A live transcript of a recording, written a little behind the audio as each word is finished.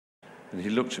And he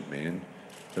looked at me, and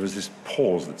there was this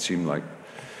pause that seemed like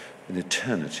an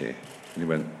eternity. And he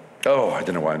went, "Oh, I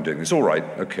don't know why I'm doing this. All right,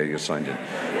 okay, you're signed in."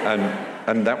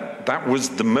 And that was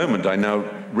the moment I now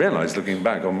realized, looking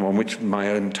back, on which my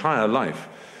entire life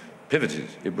pivoted.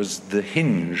 It was the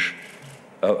hinge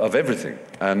of everything.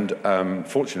 And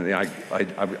fortunately,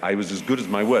 I was as good as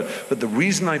my word. But the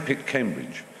reason I picked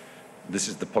Cambridge, this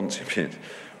is the Ponzi bit,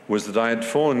 was that I had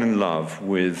fallen in love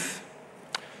with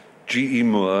G.E.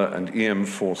 Moore and E.M.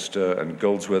 Forster and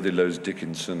Goldsworthy Lowes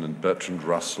Dickinson and Bertrand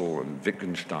Russell and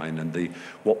Wittgenstein and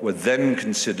what were then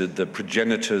considered the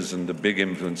progenitors and the big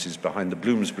influences behind the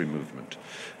Bloomsbury movement,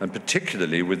 and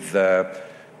particularly with their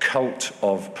cult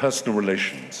of personal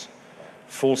relations.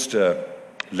 Forster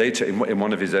later, in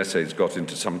one of his essays, got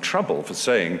into some trouble for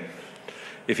saying,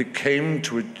 if it came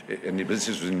to, and this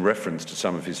was in reference to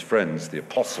some of his friends, the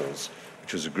Apostles,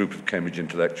 which was a group of Cambridge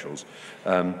intellectuals,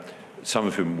 some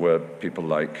of whom were people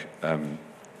like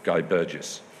Guy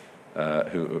Burgess,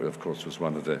 who, of course, was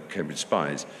one of the Cambridge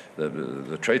spies,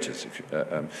 the traitors.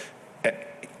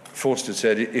 Forster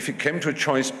said, if it came to a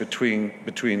choice between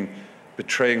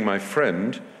betraying my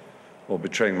friend or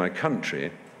betraying my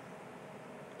country,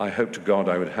 I hope to God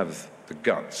I would have the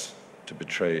guts to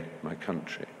betray my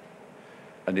country.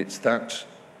 And it's that,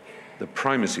 the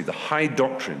primacy, the high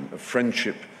doctrine of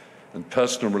friendship and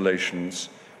personal relations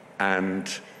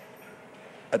and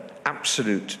an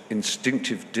absolute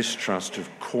instinctive distrust of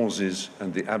causes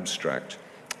and the abstract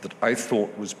that I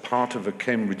thought was part of a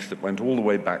Cambridge that went all the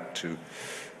way back to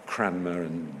Cranmer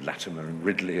and Latimer and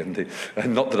Ridley, and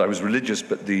not that I was religious,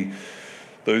 but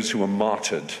those who were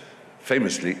martyred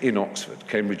famously in Oxford.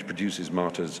 Cambridge produces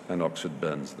martyrs and Oxford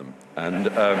burns them. And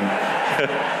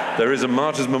there is a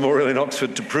martyrs' memorial in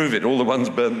Oxford to prove it. All the ones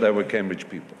burnt there were Cambridge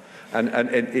people. And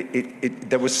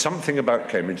there was something about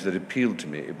Cambridge that appealed to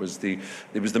me. It was the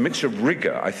mixture of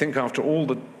rigor. I think after all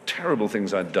the terrible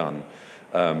things I'd done,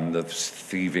 the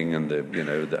thieving and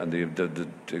the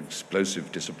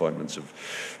explosive disappointments of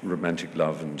romantic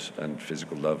love and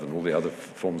physical love and all the other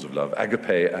forms of love,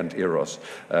 agape and eros,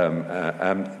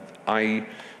 I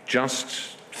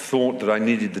just thought that I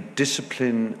needed the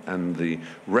discipline and the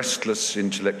restless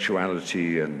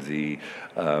intellectuality and the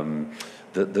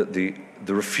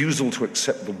refusal to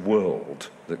accept the world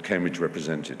that Cambridge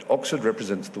represented. Oxford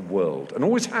represents the world, and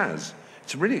always has.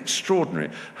 It's really extraordinary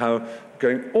how,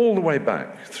 going all the way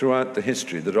back throughout the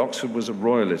history, that Oxford was a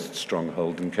royalist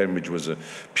stronghold and Cambridge was a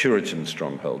Puritan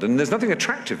stronghold. And there's nothing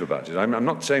attractive about it. I'm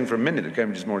not saying for a minute that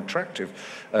Cambridge is more attractive.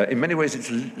 In many ways,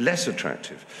 it's less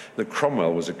attractive. That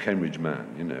Cromwell was a Cambridge man,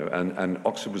 and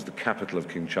Oxford was the capital of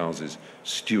King Charles's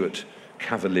Stuart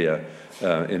Cavalier,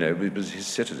 it was his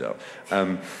citadel.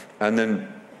 And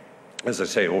then, as I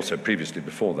say, also previously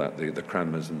before that, the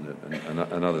Cranmers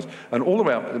and others. And all the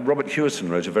way up, Robert Hewison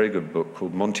wrote a very good book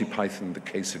called Monty Python, The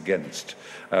Case Against.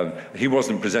 He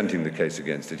wasn't presenting the case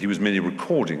against it. He was merely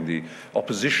recording the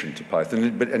opposition to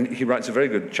Python. And he writes a very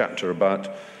good chapter about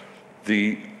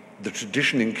the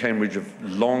tradition in Cambridge of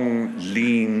long,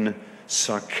 lean,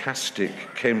 sarcastic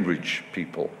Cambridge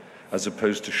people, as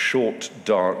opposed to short,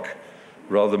 dark,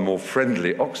 rather more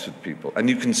friendly Oxford people. And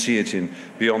you can see it in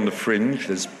Beyond the Fringe.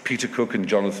 There's Peter Cook and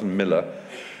Jonathan Miller,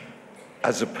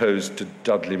 as opposed to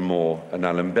Dudley Moore and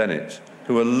Alan Bennett,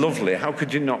 who are lovely. How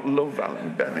could you not love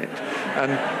Alan Bennett?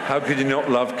 And how could you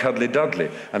not love Cuddly Dudley?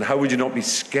 And how would you not be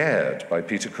scared by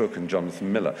Peter Cook and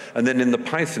Jonathan Miller? And then in the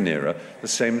Python era, the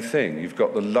same thing. You've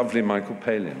got the lovely Michael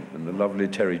Palin and the lovely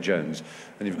Terry Jones,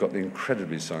 and you've got the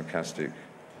incredibly sarcastic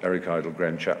Eric Idle,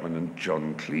 Graham Chapman, and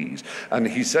John Cleese. And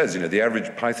he says, the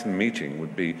average Python meeting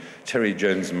would be Terry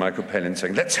Jones and Michael Palin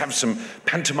saying, let's have some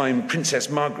pantomime Princess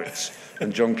Margarets.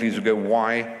 And John Cleese would go,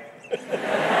 why?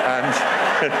 And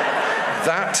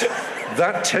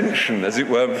that tension, as it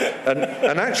were,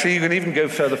 and actually you can even go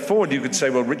further forward. You could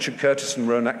say, well, Richard Curtis and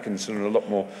Rowan Atkinson are a lot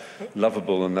more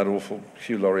lovable than that awful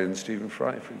Hugh Laurie and Stephen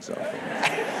Fry, for example.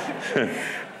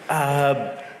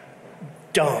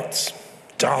 Darts.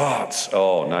 Darts.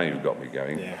 Oh, now you've got me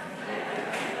going. Yeah.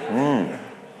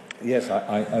 Yes,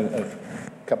 a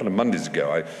couple of Mondays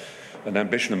ago, an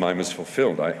ambition of mine was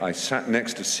fulfilled. I sat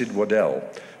next to Sid Waddell,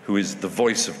 who is the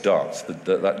voice of darts,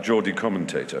 that Geordie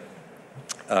commentator.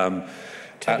 Tell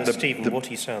us, Stephen, what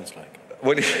he sounds like.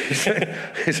 Well, he said,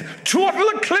 "Twaddle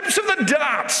the clips of the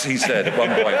darts," he said at one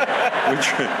point,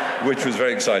 which was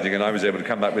very exciting, and I was able to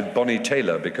come back with Bonnie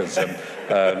Taylor, because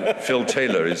Phil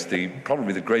Taylor is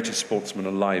probably the greatest sportsman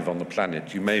alive on the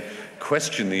planet. You may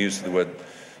question the use of the word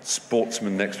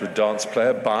sportsman next to a dance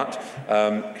player, but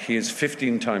he is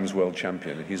 15 times world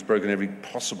champion. He's broken every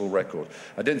possible record.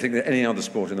 I don't think that any other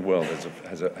sport in the world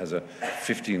has a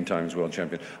 15 times world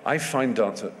champion. I find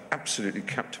dance an absolutely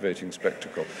captivating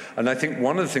spectacle. And I think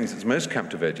one of the things that's most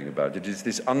captivating about it is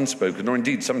this unspoken, or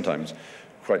indeed sometimes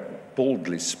quite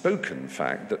baldly spoken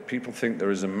fact that people think there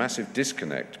is a massive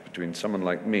disconnect between someone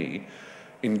like me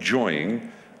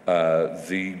enjoying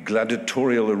the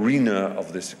gladiatorial arena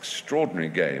of this extraordinary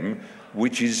game,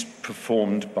 which is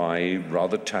performed by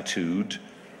rather tattooed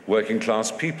working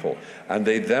class people. And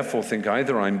they therefore think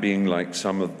either I'm being like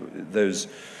some of those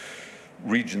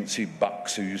Regency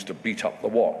bucks who used to beat up the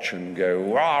watch and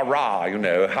go, rah, rah, you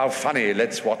know, how funny,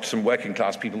 let's watch some working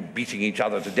class people beating each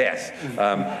other to death.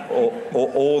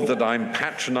 Or that I'm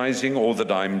patronizing, or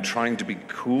that I'm trying to be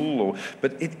cool.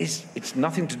 But it's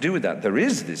nothing to do with that. There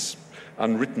is this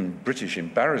unwritten British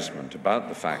embarrassment about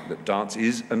the fact that dance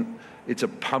is it's a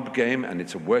pub game, and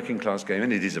it's a working class game,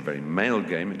 and it is a very male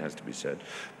game, it has to be said.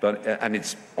 But and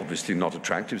it's obviously not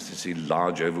attractive to see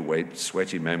large, overweight,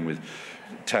 sweaty men with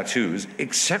tattoos,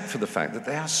 except for the fact that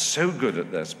they are so good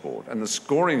at their sport, and the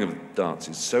scoring of dance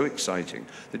is so exciting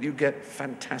that you get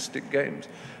fantastic games.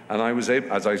 And I was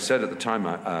able, as I said at the time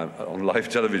on live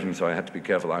television, so I had to be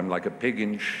careful, I'm like a pig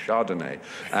in Chardonnay.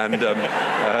 And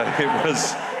it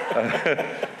was,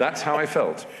 that's how I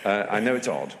felt. I know it's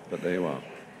odd, but there you are.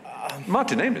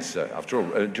 Martin Amis, after all,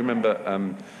 do you remember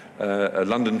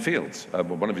London Fields,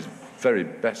 one of his very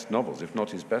best novels, if not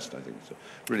his best, I think. It's a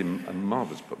really a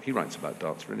marvellous book. He writes about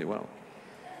dance really well.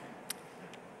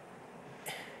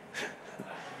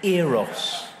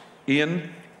 Eros.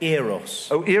 Ian? Eros.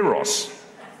 Oh, Eros.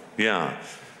 Yeah.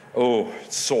 Oh,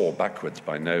 saw backwards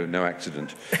by no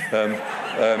accident. No,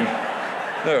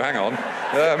 hang on.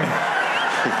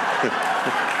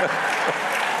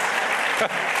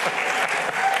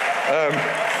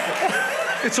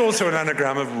 It's also an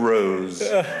anagram of rose.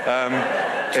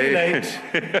 Too late.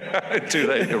 Too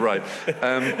late, you're right.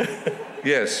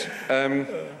 Yes.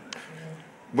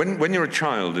 When you're a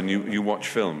child and you watch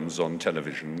films on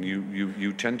television,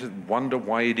 you tend to wonder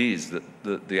why it is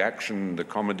that the action, the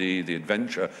comedy, the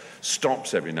adventure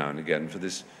stops every now and again for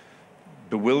this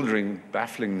bewildering,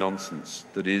 baffling nonsense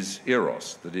that is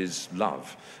eros, that is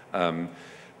love.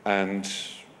 And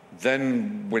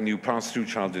then when you pass through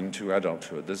childhood into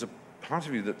adulthood, there's a part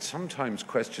of you that sometimes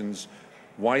questions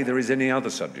why there is any other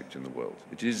subject in the world.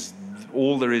 It is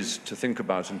all there is to think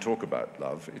about and talk about,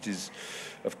 love. It is,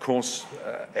 of course,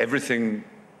 everything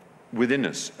within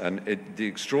us. And the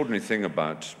extraordinary thing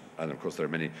about, and of course there are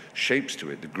many shapes to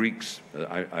it, the Greeks,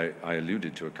 I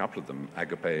alluded to a couple of them,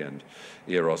 agape and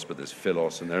eros, but there's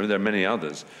philos, and there are many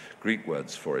others, Greek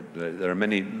words for it. There are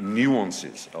many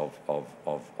nuances of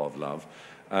love.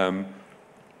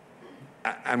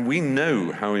 And we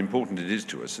know how important it is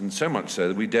to us, and so much so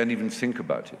that we don't even think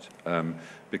about it,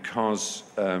 because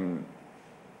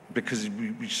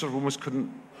we sort of almost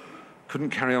couldn't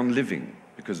carry on living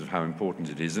because of how important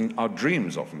it is. And our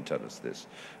dreams often tell us this.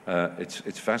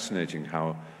 It's fascinating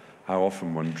how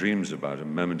often one dreams about a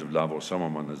moment of love, or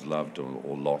someone one has loved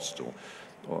or lost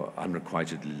or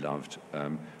unrequitedly loved,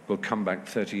 will come back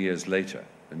 30 years later,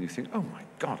 and you think, oh my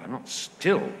God, I'm not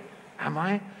still, am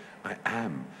I? I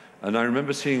am. And I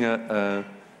remember seeing a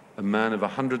man of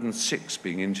 106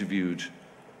 being interviewed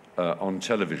on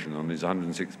television on his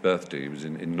 106th birthday. He was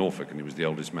in Norfolk, and he was the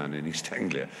oldest man in East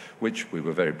Anglia, which we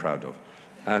were very proud of.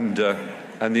 And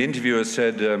the interviewer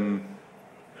said,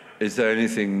 is there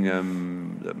anything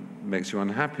that makes you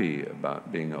unhappy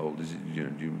about being old? Is it,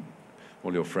 do you,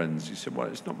 all your friends? He said, well,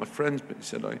 it's not my friends, but he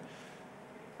said,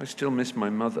 I still miss my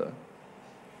mother.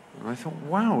 And I thought,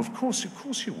 wow, of course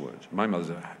you would. My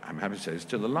mother, I'm happy to say, is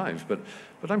still alive, but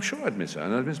I'm sure I'd miss her,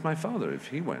 and I'd miss my father if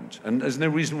he went. And there's no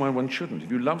reason why one shouldn't. If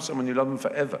you love someone, you love them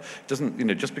forever. It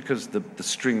doesn't, just because the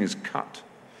string is cut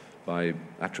by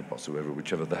Atropos, or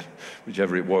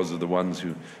whichever it was of the ones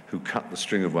who cut the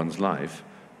string of one's life,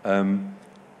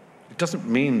 it doesn't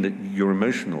mean that your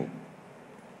emotional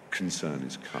concern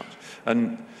is cut.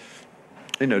 And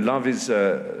love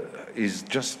is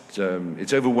just,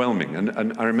 it's overwhelming.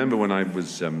 And I remember when I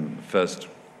was first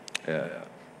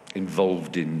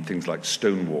involved in things like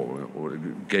Stonewall or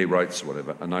gay rights or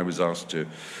whatever, and I was asked to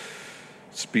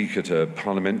speak at a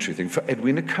parliamentary thing for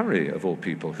Edwina Currie, of all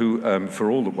people, who,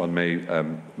 for all that one may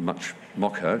much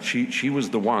mock her, she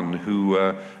was the one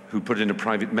who put in a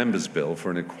private member's bill for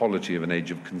an equality of an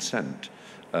age of consent.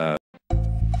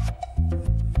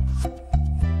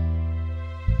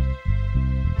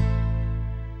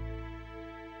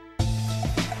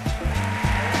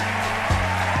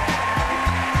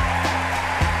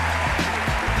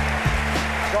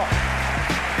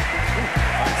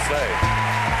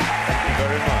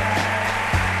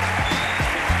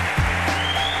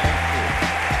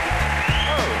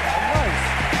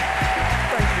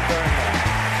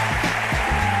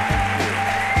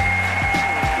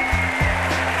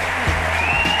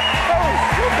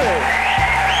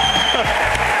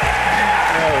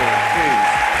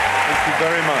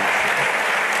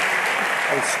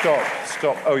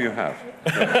 Stop. Oh, you have.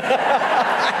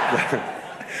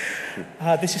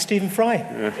 This is Stephen Fry.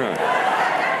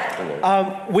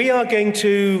 Hello. We are going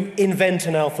to invent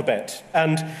an alphabet,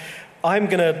 and I'm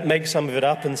going to make some of it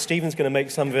up, and Stephen's going to make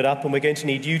some of it up, and we're going to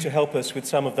need you to help us with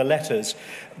some of the letters.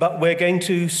 But we're going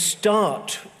to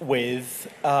start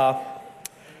with... We're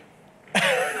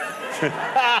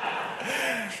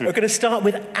going to start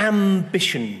with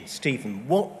ambition, Stephen.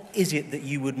 What is it that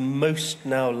you would most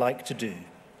now like to do?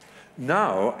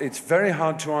 Now, it's very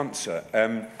hard to answer.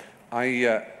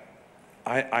 I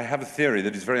have a theory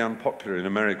that is very unpopular in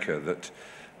America, that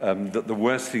the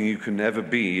worst thing you can ever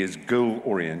be is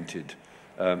goal-oriented.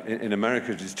 In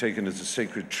America, it is taken as a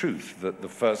sacred truth that the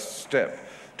first step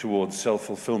towards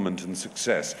self-fulfillment and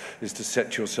success is to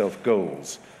set yourself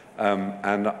goals.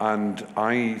 And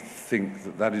I think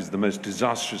that that is the most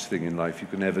disastrous thing in life you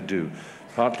can ever do,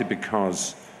 partly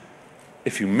because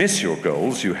if you miss your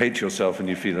goals, you hate yourself and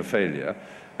you feel a failure,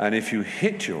 and if you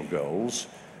hit your goals,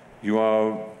 you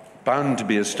are bound to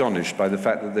be astonished by the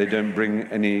fact that they don't bring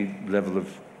any level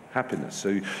of happiness.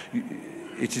 So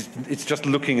it's just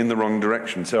looking in the wrong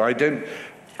direction. So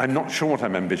I'm not sure what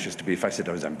I'm ambitious to be. If I said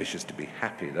I was ambitious to be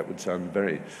happy, that would sound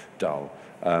very dull.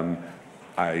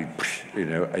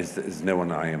 There's no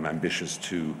one I am ambitious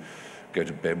to go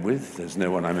to bed with. There's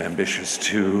no one I'm ambitious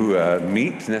to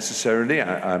meet necessarily.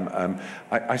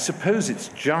 I suppose it's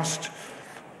just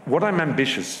what I'm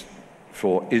ambitious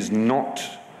for is not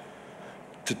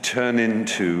to turn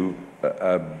into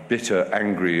a bitter,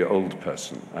 angry old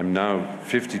person. I'm now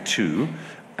 52,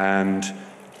 and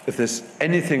if there's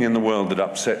anything in the world that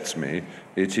upsets me,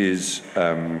 it is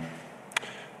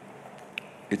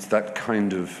it's that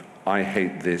kind of I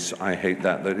hate this, I hate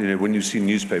that. That, when you see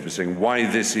newspapers saying why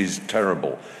this is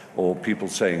terrible, or people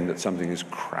saying that something is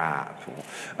crap,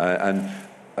 and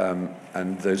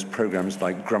those programs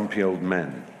like Grumpy Old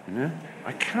Men,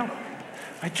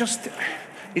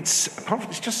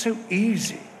 it's just so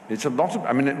easy. It's a lot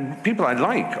of, people I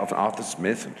like, Arthur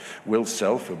Smith and Will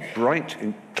Self, are bright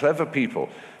and clever people,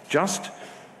 just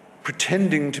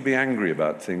pretending to be angry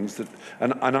about things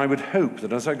and I would hope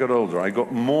that as I got older, I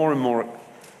got more and more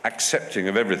accepting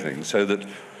of everything, so that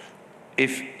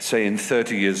if, say, in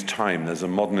 30 years' time there's a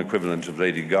modern equivalent of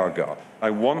Lady Gaga,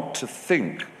 I want to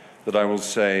think that I will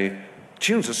say,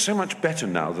 tunes are so much better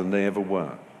now than they ever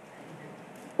were.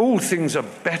 All things are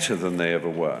better than they ever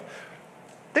were.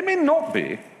 They may not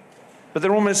be, but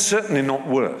they're almost certainly not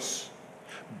worse.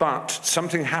 But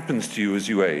something happens to you as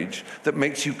you age that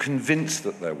makes you convinced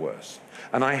that they're worse.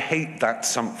 And I hate that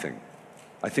something.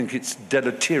 I think it's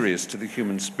deleterious to the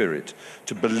human spirit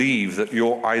to believe that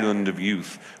your island of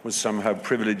youth was somehow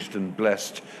privileged and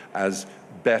blessed as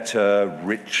better,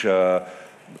 richer,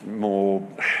 more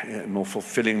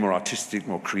fulfilling, more artistic,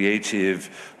 more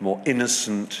creative, more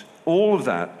innocent. All of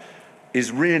that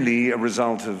is really a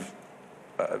result of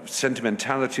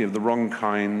sentimentality of the wrong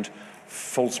kind,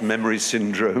 false memory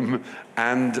syndrome,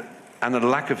 and a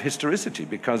lack of historicity.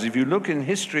 Because if you look in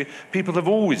history, people have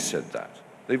always said that.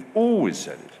 They've always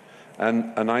said it.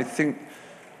 And I think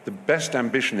the best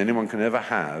ambition anyone can ever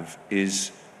have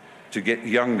is to get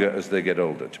younger as they get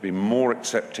older, to be more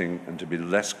accepting and to be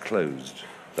less closed.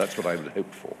 That's what I would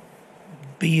hope for.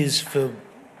 B is for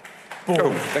bored.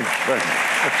 Oh, thank you very much.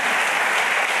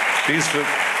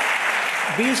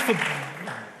 B is for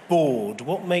bored.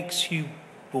 What makes you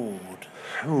bored?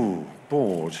 Oh,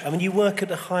 bored. You work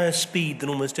at a higher speed than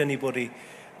almost anybody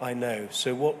I know.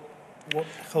 So what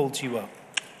holds you up?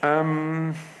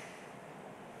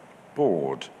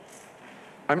 Bored.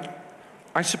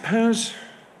 I suppose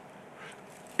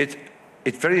it's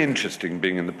very interesting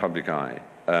being in the public eye.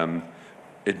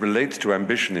 It relates to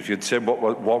ambition. If you'd said,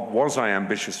 what was I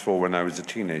ambitious for when I was a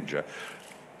teenager?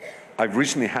 I've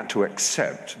recently had to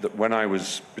accept that when I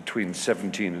was between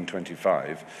 17 and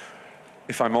 25,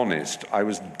 if I'm honest, I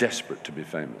was desperate to be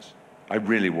famous. I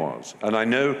really was. And I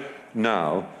know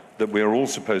now that we're all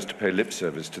supposed to pay lip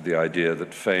service to the idea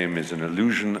that fame is an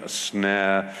illusion, a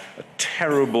snare, a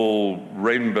terrible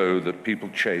rainbow that people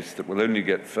chase that will only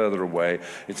get further away.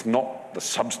 It's not the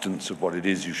substance of what it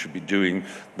is you should be doing,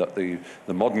 that the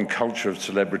modern culture of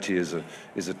celebrity is a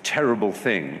terrible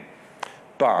thing.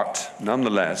 But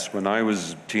nonetheless, when I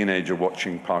was a teenager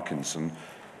watching Parkinson,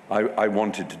 I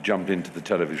wanted to jump into the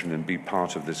television and be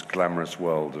part of this glamorous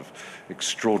world of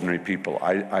extraordinary people.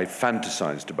 I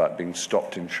fantasized about being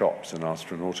stopped in shops and asked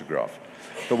for an autograph.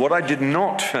 But what I did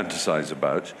not fantasize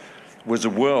about was a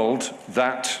world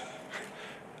that,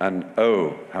 and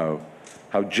oh,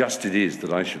 how just it is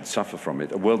that I should suffer from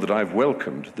it, a world that I've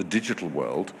welcomed, the digital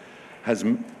world,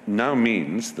 now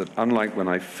means that unlike when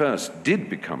I first did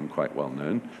become quite well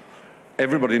known,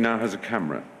 everybody now has a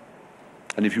camera.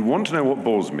 And if you want to know what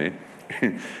bores me,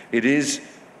 it is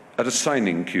at a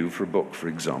signing queue for a book, for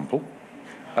example.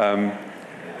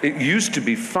 It used to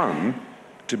be fun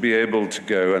to be able to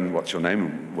go and what's your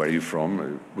name, where are you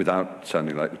from, without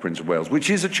sounding like the Prince of Wales, which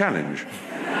is a challenge.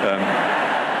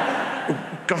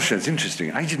 Gosh, that's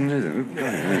interesting. I didn't know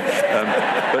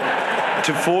that. But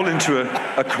to fall into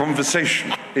a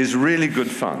conversation is really good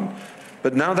fun.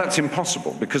 But now that's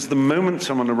impossible, because the moment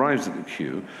someone arrives at the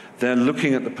queue, they're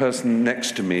looking at the person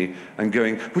next to me and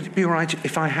going, would it be all right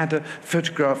if I had a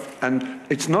photograph? And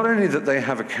it's not only that they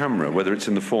have a camera, whether it's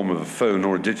in the form of a phone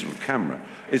or a digital camera,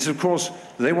 it's, of course,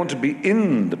 they want to be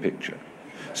in the picture.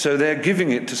 So they're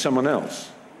giving it to someone else.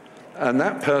 And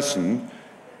that person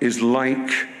is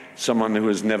like someone who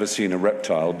has never seen a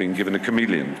reptile being given a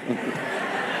chameleon.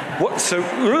 What, so,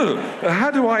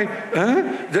 how do I,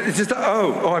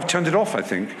 I've turned it off, I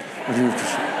think.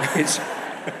 It's,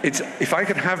 if I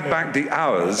could have back the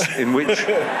hours in which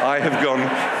I have gone,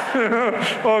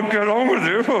 oh, get on with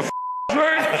it, for sake,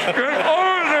 get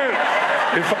on with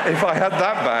it. If I had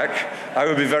that back, I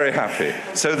would be very happy.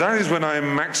 So that is when I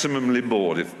am maximally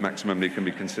bored, if maximally can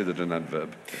be considered an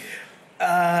adverb.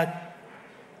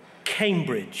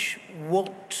 Cambridge,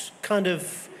 what kind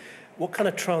of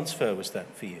transfer was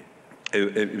that for you?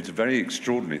 It was a very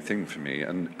extraordinary thing for me,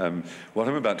 and what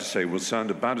I'm about to say will sound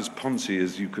about as poncy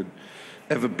as you could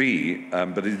ever be,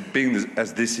 but being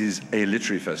as this is a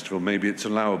literary festival, maybe it's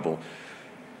allowable.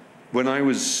 When I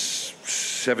was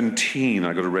 17,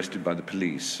 I got arrested by the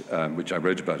police, which I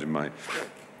wrote about in my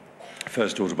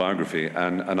first autobiography,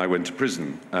 and I went to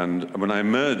prison. And when I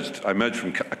emerged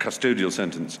from a custodial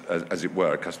sentence, as it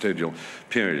were, a custodial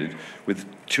period, with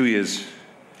 2 years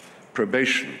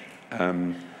probation.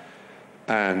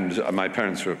 And my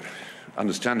parents were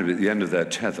understandably at the end of their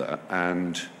tether,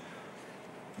 and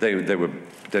they'd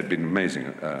been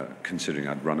amazing, considering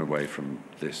I'd run away from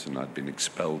this and I'd been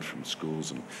expelled from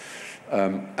schools.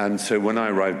 And so when I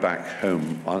arrived back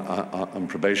home on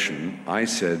probation, I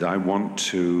said, I want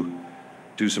to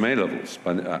do some A-levels.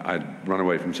 I'd run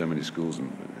away from so many schools. And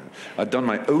I'd done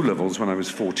my O-levels when I was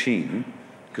 14,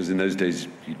 because in those days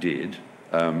you did.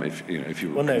 If you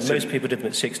were, well, no, most people did them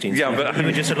at 16. Yeah, but you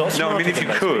were just a lot smarter. No, I mean, if you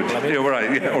could, people, yeah,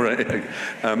 right, yeah, all right.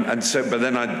 And so, but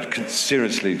then I'd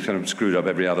seriously kind of screwed up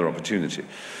every other opportunity.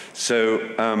 So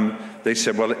they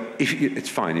said, well, it's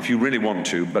fine if you really want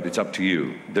to, but it's up to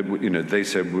you. They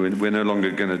said we're no longer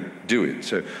going to do it.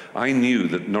 So I knew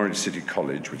that Norwich City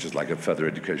College, which is like a further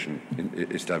education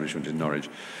establishment in Norwich,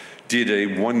 did a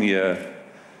 1-year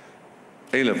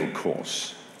A-level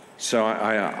course. So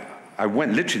I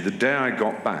went literally the day I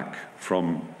got back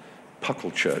from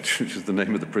Pucklechurch, which is the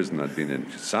name of the prison I'd been in.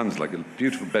 It sounds like a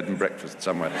beautiful bed and breakfast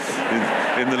somewhere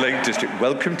in the Lake District.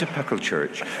 Welcome to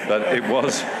Pucklechurch. But it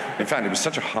was, in fact, it was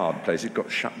such a hard place, it got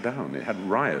shut down. It had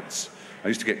riots. I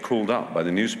used to get called up by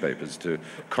the newspapers to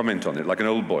comment on it, like an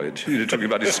old boy talking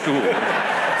about his school.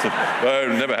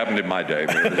 Well, it never happened in my day.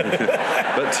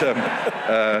 But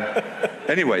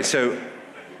anyway, so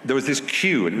there was this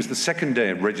queue, and it was the second day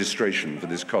of registration for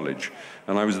this college.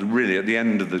 And I was really at the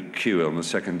end of the queue on the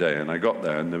second day, and I got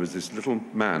there, and there was this little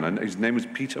man, and his name was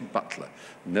Peter Butler.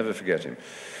 I'll never forget him.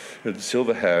 He had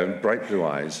silver hair and bright blue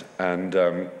eyes, and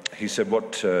he said,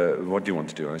 what do you want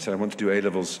to do? And I said, I want to do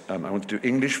A-levels, I want to do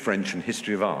English, French, and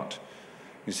History of Art.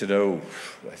 He said, oh,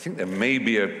 I think there may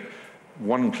be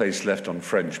one place left on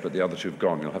French, but the other two have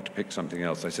gone. You'll have to pick something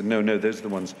else. I said, no, those are the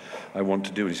ones I want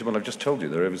to do. And he said, well, I've just told you,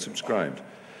 they're oversubscribed.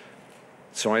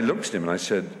 So I looked at him and I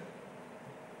said,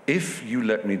 if you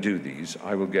let me do these,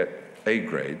 I will get A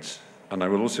grades, and I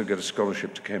will also get a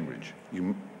scholarship to Cambridge.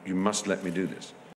 You must let me do this.